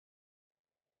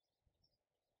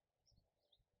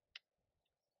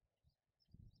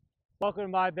Welcome to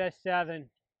My Best 7. If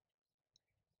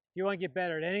you want to get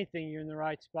better at anything, you're in the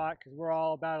right spot because we're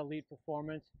all about elite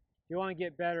performance. If you want to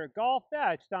get better at golf,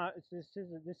 this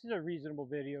is a reasonable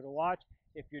video to watch.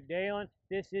 If you're Deylon,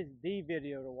 this is the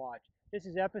video to watch. This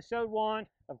is episode 1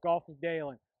 of Golf with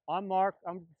Deylon. I'm Mark.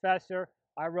 I'm a professor.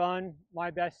 I run My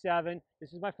Best 7.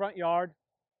 This is my front yard.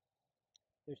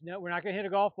 We're not going to hit a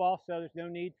golf ball, so there's no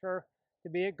need to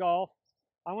be at golf.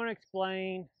 I want to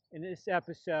explain in this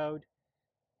episode.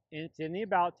 And it's in the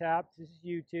About tab. This is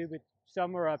YouTube. It's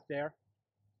somewhere up there.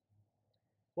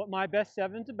 What My Best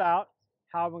 7 is about,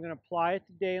 how we're going to apply it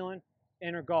to Deylon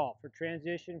and her golf, for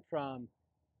transition from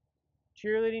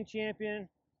cheerleading champion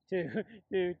to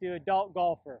adult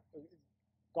golfer,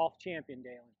 golf champion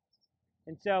Deylon.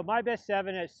 And so My Best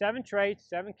 7 has 7 traits,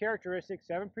 7 characteristics,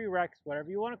 7 prereqs, whatever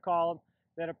you want to call them,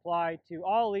 that apply to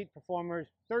all elite performers,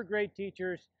 third grade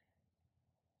teachers,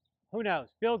 who knows,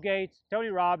 Bill Gates, Tony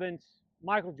Robbins,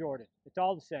 Michael Jordan. It's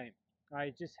all the same,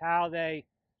 right? Just how they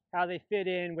fit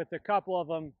in, with a couple of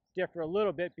them differ a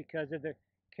little bit because of the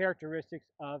characteristics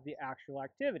of the actual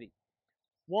activity.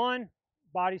 1,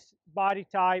 body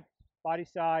type, body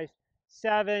size.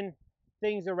 7,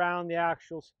 things around the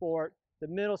actual sport. The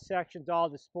middle section's all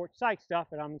the sports psych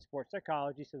stuff, and I'm in sports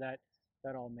psychology, so that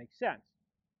all makes sense.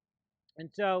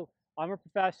 And so I'm a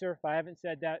professor. If I haven't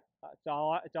said that, it's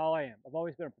all I am. I've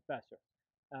always been a professor.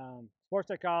 Sports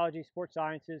psychology, sports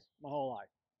sciences, my whole life.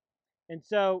 And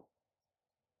so,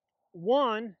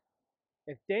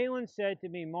 if Deylon said to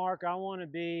me, Mark, I want to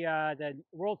be the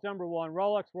world's #1,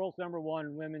 Rolex world's #1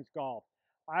 in women's golf,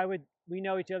 we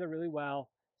know each other really well,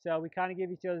 so we kind of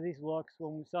give each other these looks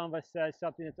when some of us says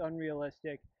something that's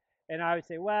unrealistic. And I would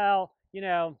say, well,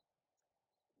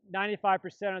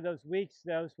 95% of those weeks,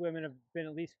 those women have been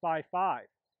at least 5'5"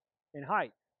 in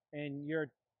height, and you're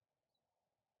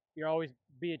always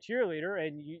be a cheerleader,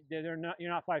 and you're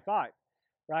not 5'5",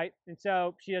 right? And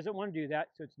so she doesn't want to do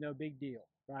that, so it's no big deal,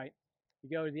 right? You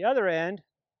go to the other end,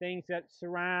 things that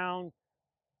surround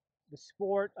the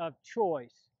sport of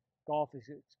choice. Golf is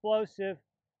explosive.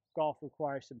 Golf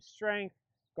requires some strength.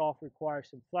 Golf requires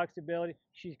some flexibility.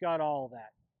 She's got all of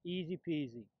that. Easy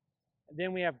peasy. And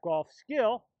then we have golf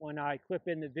skill. When I clip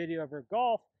in the video of her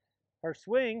golf, her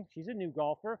swing, she's a new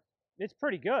golfer, it's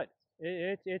pretty good.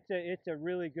 It's a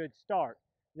really good start.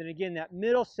 Then again, that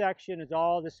middle section is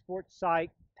all the sports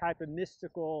psych type of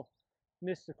mystical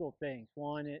things.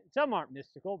 Some aren't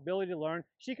mystical. Ability to learn.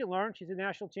 She can learn. She's a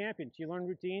national champion. She learned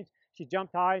routines. She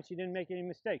jumped high and she didn't make any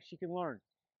mistakes. She can learn.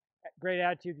 Great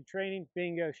attitude to training.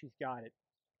 Bingo, she's got it.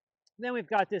 Then we've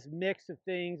got this mix of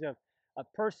things of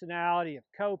personality, of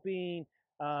coping,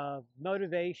 of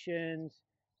motivations,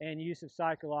 and use of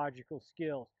psychological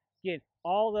skills. Again,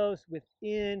 all those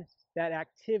within that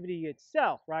activity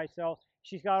itself, right? So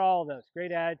she's got all of those.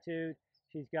 Great attitude.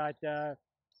 She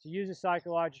uses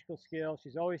psychological skills.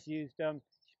 She's always used them.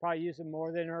 She's probably used them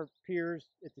more than her peers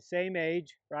at the same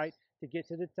age, right, to get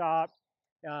to the top.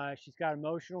 She's got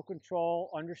emotional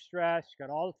control under stress. She's got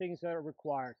all the things that are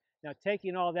required. Now,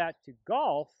 taking all that to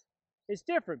golf is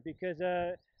different, because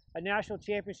a national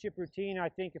championship routine, I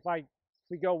think if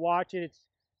we go watch it, it's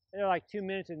like 2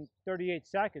 minutes and 38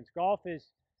 seconds. Golf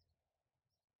is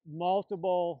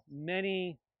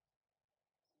many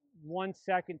 1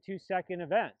 second, 2 second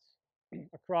events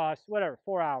across whatever,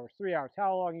 4 hours, 3 hours,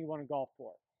 how long you want to golf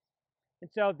for.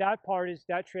 And so that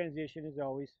transition is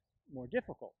always more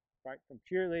difficult, right? From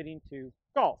cheerleading to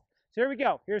golf. So here we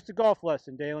go. Here's the golf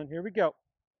lesson, Deylon. Here we go.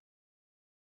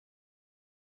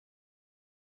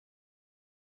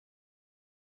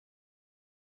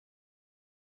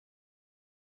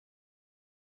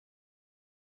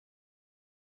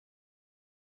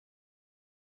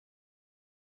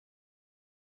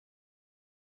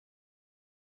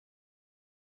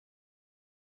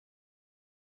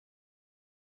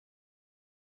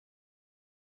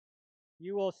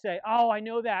 You will say, oh, I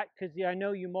know that because I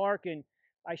know you, Mark, and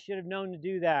I should have known to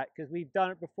do that because we've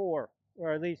done it before,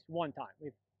 or at least one time.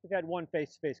 We've had one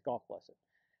face-to-face golf lesson.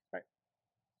 Right?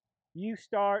 You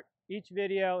start each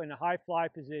video in a high fly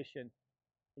position,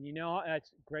 and you know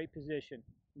that's a great position.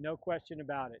 No question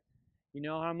about it. You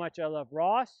know how much I love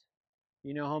Ross.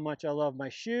 You know how much I love my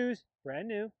shoes. Brand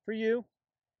new for you.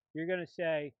 You're going to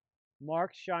say,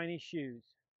 Mark's shiny shoes.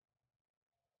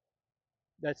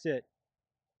 That's it.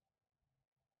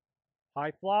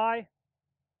 High fly,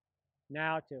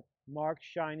 now to Mark's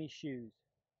shiny shoes.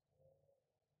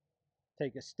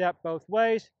 Take a step both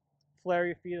ways, flare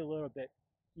your feet a little bit.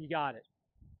 You got it.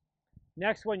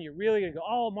 Next one, you're really going to go,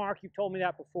 oh, Mark, you've told me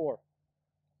that before,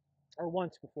 or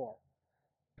once before.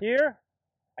 Here,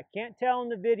 I can't tell in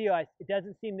the video, it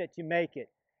doesn't seem that you make it.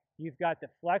 You've got the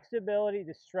flexibility,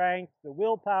 the strength, the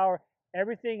willpower,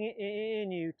 everything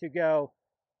in you to go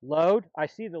load. I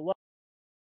see the load.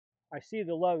 I see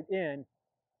the load in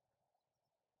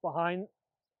behind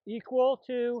equal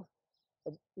to.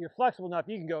 You're flexible enough.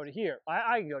 You can go to here.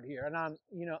 I can go to here, and I'm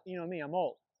you know me. I'm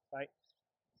old, right?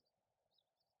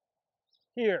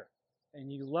 Here,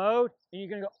 and you load, and you're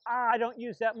gonna go. I don't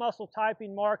use that muscle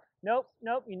typing, Mark. Nope,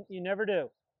 nope. You never do.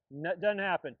 No, doesn't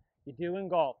happen. You do in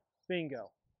golf.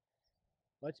 Bingo.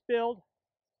 Let's build.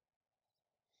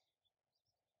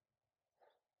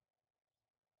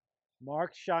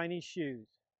 Mark's shiny shoes.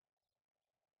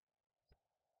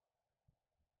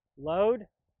 Load.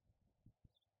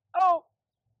 Oh,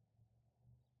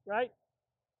 right.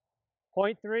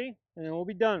 0.3, and then we'll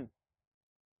be done.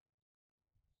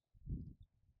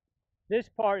 This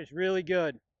part is really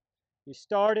good. You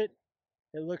start it,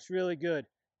 it looks really good.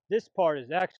 This part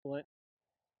is excellent.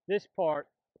 This part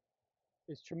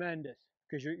is tremendous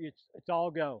because it's all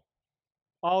go.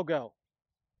 All go.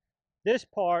 This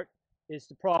part is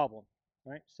the problem,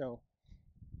 right? So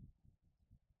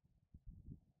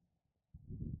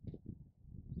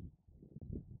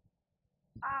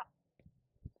ah.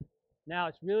 Now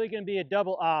it's really going to be a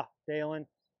double Dalen.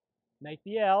 Make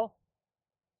the L,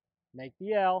 and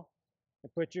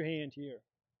put your hand here.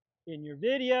 In your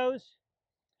videos,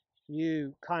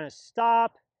 you kind of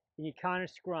stop and you kind of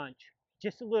scrunch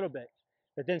just a little bit.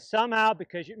 But then somehow,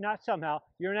 because you're not somehow,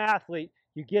 you're an athlete,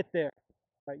 you get there.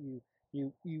 Right?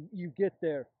 You get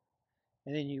there.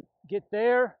 And then you get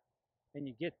there and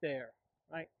you get there.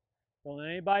 Right? Don't let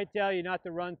anybody tell you not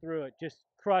to run through it. Just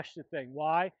crush the thing.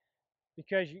 Why?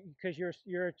 Because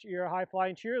you're a high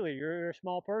flying cheerleader. You're a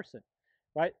small person.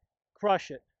 Right?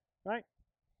 Crush it. Right?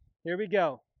 Here we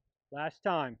go. Last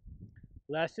time.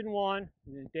 Lesson 1,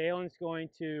 and then Dalen's going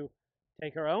to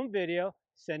take her own video,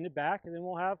 send it back, and then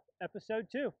we'll have episode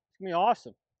 2. It's going to be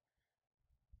awesome.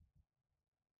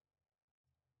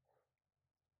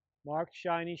 Mark's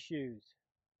shiny shoes.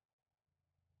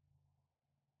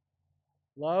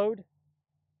 Load,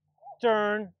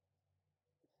 turn,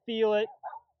 feel it,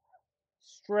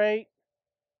 straight,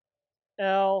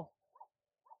 L,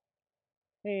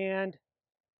 hand,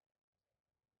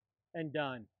 and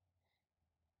done.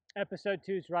 Episode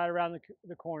 2 is right around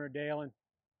the corner, Dalen.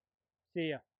 See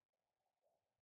ya.